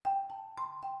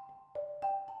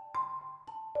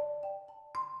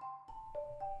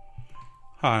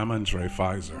Hi, I'm Andre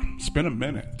Pfizer. It's been a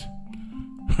minute.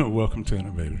 Welcome to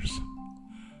Innovators.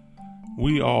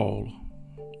 We all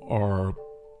are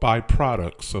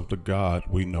byproducts of the God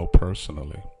we know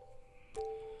personally.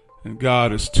 And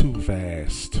God is too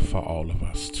vast for all of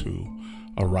us to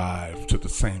arrive to the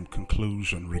same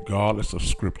conclusion, regardless of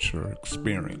scripture,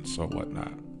 experience, or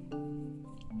whatnot.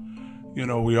 You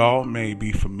know, we all may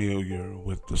be familiar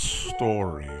with the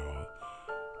story or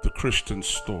the Christian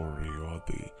story or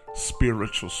the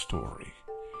spiritual story.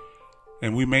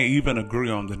 And we may even agree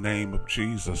on the name of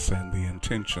Jesus and the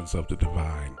intentions of the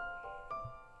divine.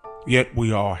 Yet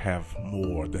we all have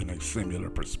more than a similar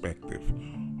perspective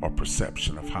or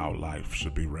perception of how life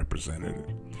should be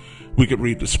represented. We could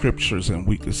read the scriptures and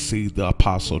we could see the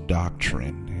apostle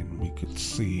doctrine and we could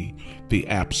see the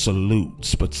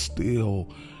absolutes, but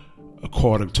still,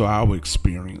 according to our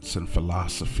experience and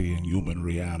philosophy and human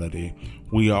reality,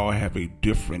 we all have a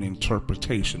different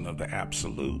interpretation of the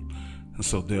absolute. And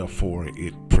so therefore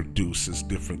it produces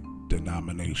different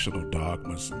denominational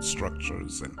dogmas and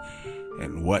structures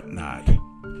and whatnot.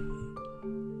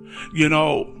 You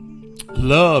know,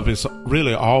 love is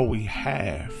really all we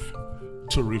have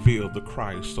to reveal the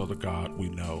Christ or the God we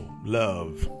know.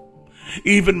 Love.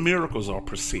 Even miracles are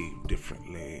perceived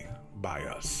differently by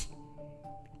us.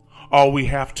 All we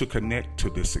have to connect to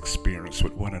this experience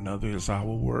with one another is our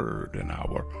word and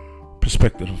our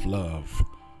perspective of love.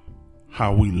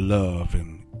 How we love,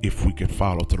 and if we can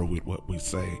follow through with what we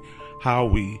say, how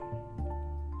we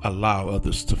allow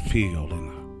others to feel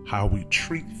and how we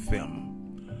treat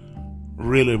them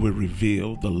really will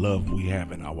reveal the love we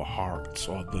have in our hearts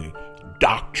or the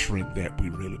doctrine that we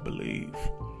really believe.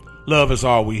 Love is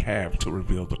all we have to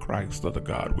reveal the Christ or the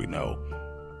God we know.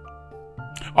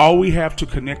 All we have to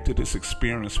connect to this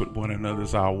experience with one another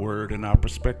is our word and our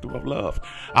perspective of love.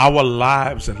 Our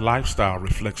lives and lifestyle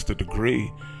reflects the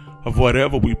degree of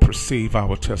whatever we perceive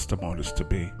our testimonies to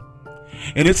be.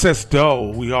 And it's as though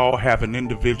we all have an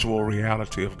individual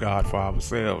reality of God for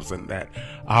ourselves, and that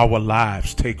our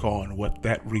lives take on what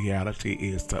that reality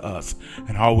is to us.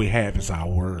 And all we have is our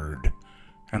word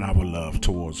and our love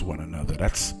towards one another.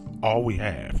 That's all we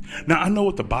have. Now, I know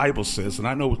what the Bible says, and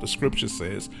I know what the scripture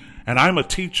says, and I'm a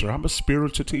teacher. I'm a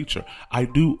spiritual teacher. I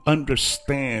do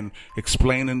understand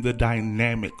explaining the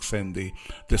dynamics and the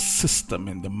system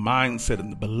and the mindset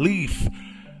and the belief.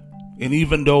 And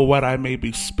even though what I may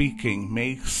be speaking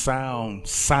may sound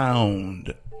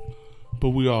sound, but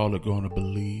we all are going to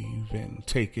believe and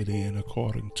take it in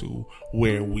according to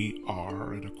where we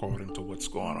are and according to what's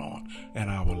going on in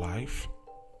our life.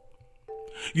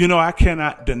 You know, I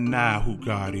cannot deny who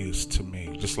God is to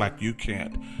me, just like you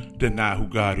can't deny who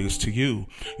God is to you.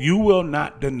 You will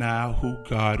not deny who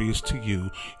God is to you.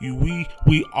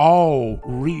 We all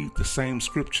read the same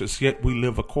scriptures, yet we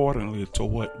live accordingly to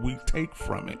what we take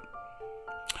from it.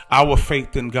 Our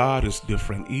faith in God is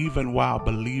different, even while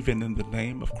believing in the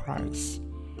name of Christ.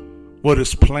 What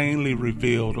is plainly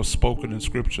revealed or spoken in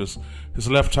scriptures is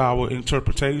left to our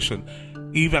interpretation,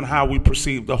 even how we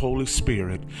perceive the Holy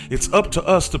Spirit. It's up to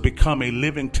us to become a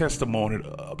living testament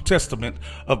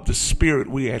of the Spirit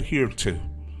we adhere to.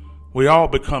 We all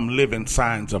become living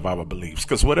signs of our beliefs,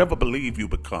 because whatever belief you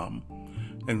become,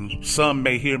 and some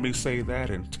may hear me say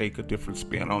that and take a different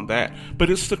spin on that, but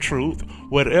it's the truth.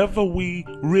 Whatever we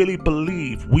really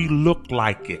believe, we look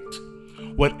like it.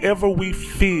 Whatever we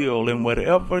feel and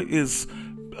whatever is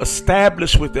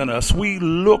established within us, we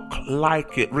look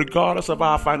like it. Regardless of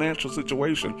our financial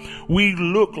situation, we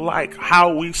look like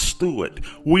how we steward.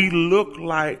 We look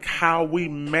like how we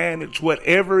manage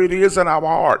whatever it is in our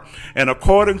heart. And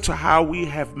according to how we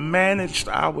have managed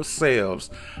ourselves,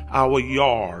 our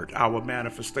yard, our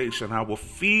manifestation, our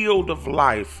field of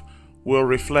life will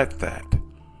reflect that.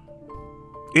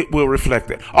 It will reflect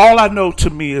that. All I know to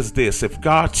me is this: if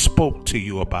God spoke to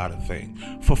you about a thing,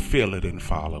 fulfill it and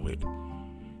follow it.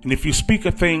 And if you speak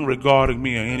a thing regarding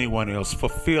me or anyone else,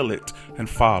 fulfill it and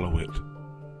follow it.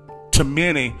 To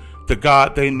many, the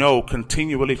God they know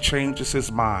continually changes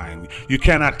his mind. You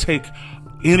cannot take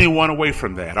anyone away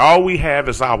from that. All we have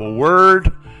is our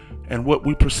word and what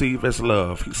we perceive as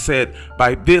love. He said,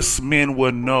 by this men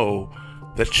will know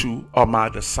that you are my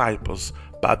disciples,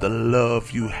 by the love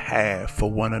you have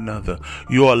for one another.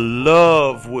 Your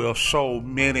love will show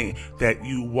many that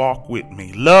you walk with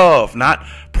me. Love, not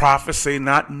prophecy,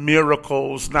 not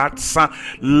miracles, not sign.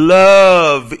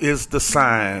 Love is the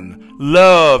sign.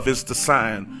 Love is the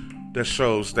sign that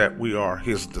shows that we are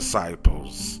his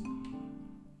disciples.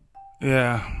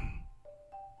 Yeah.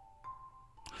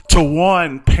 To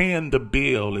one, paying the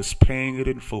bill is paying it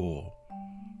in full.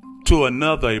 To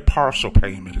another, a partial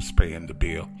payment is paying the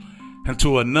bill. and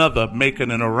to another making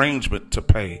an arrangement to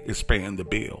pay is paying the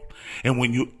bill. And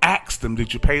when you ask them,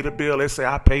 did you pay the bill? They say,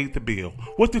 I paid the bill.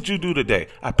 What did you do today?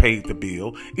 I paid the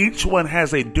bill. Each one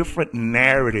has a different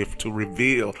narrative to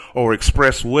reveal or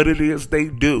express what it is they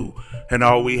do. And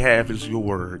all we have is your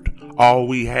word. All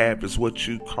we have is what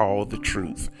you call the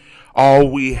truth.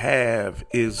 All we have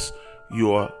is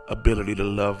your ability to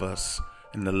love us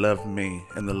and to love me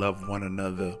and to love one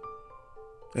another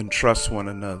and trust one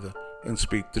another and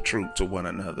speak the truth to one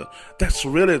another. That's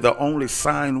really the only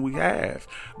sign we have.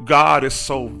 God is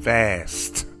so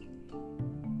vast.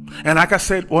 And like I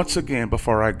said, once again,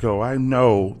 before I go, I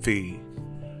know the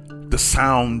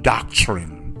sound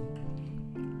doctrine.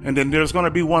 And then there's going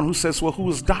to be one who says, well, who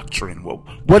is doctrine? Well,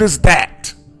 what is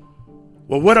that?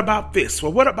 Well, what about this?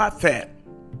 Well, what about that?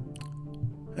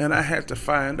 And I had to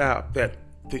find out that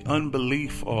the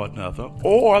unbelief of another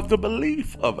or the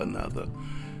belief of another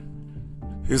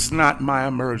is not my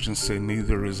emergency,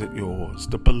 neither is it yours.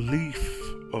 The belief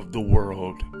of the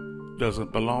world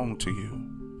doesn't belong to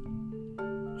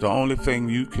you. The only thing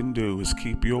you can do is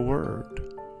keep your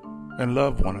word and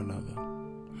love one another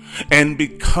and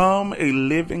become a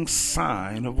living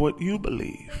sign of what you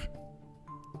believe.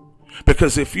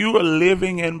 Because if you are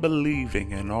living and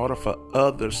believing in order for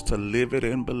others to live it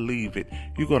and believe it,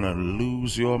 you're going to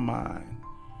lose your mind.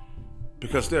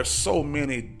 Because there's so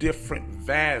many different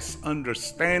vast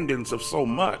understandings of so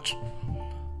much.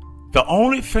 The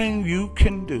only thing you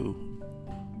can do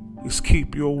is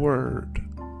keep your word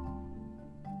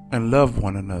and love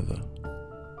one another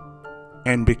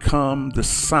and become the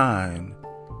sign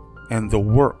and the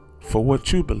work for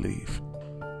what you believe.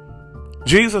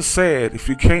 Jesus said, if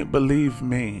you can't believe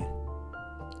me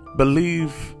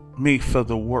for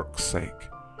the work's sake.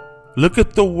 Look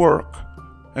at the work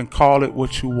and call it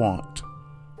what you want.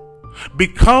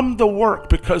 Become the work,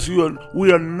 because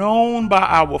we are known by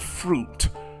our fruit.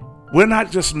 We're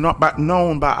not just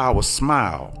known by our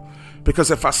smile.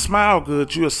 Because if I smile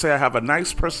good, you'll say I have a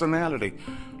nice personality.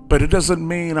 But it doesn't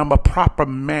mean I'm a proper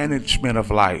management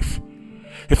of life.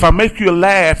 If I make you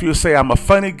laugh, you'll say I'm a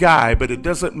funny guy, but it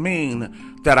doesn't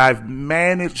mean that I've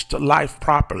managed life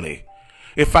properly.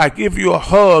 If I give you a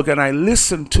hug and I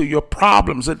listen to your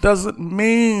problems, it doesn't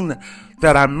mean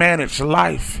that I manage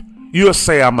life. You'll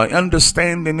say I'm an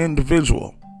understanding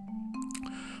individual.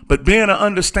 But being an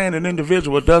understanding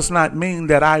individual does not mean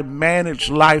that I manage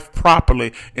life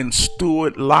properly and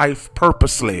steward life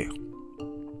purposely.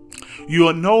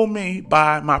 You'll know me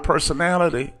by my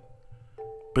personality,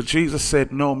 but Jesus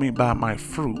said, know me by my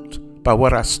fruit, by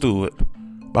what I steward,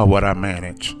 by what I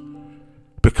manage.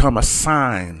 Become a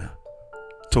sign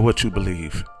to what you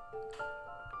believe.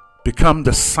 Become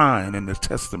the sign in the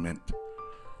testament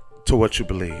to what you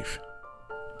believe.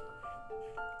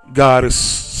 God is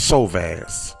so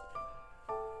vast.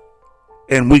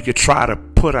 And we could try to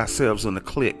put ourselves in a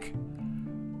clique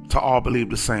to all believe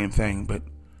the same thing, but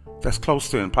that's close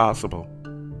to impossible.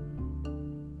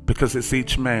 Because it's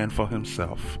each man for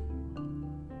himself.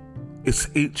 It's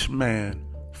each man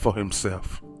for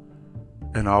himself.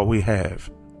 And all we have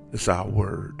is our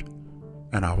word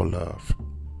and our love.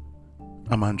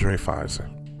 I'm Andre Pfizer.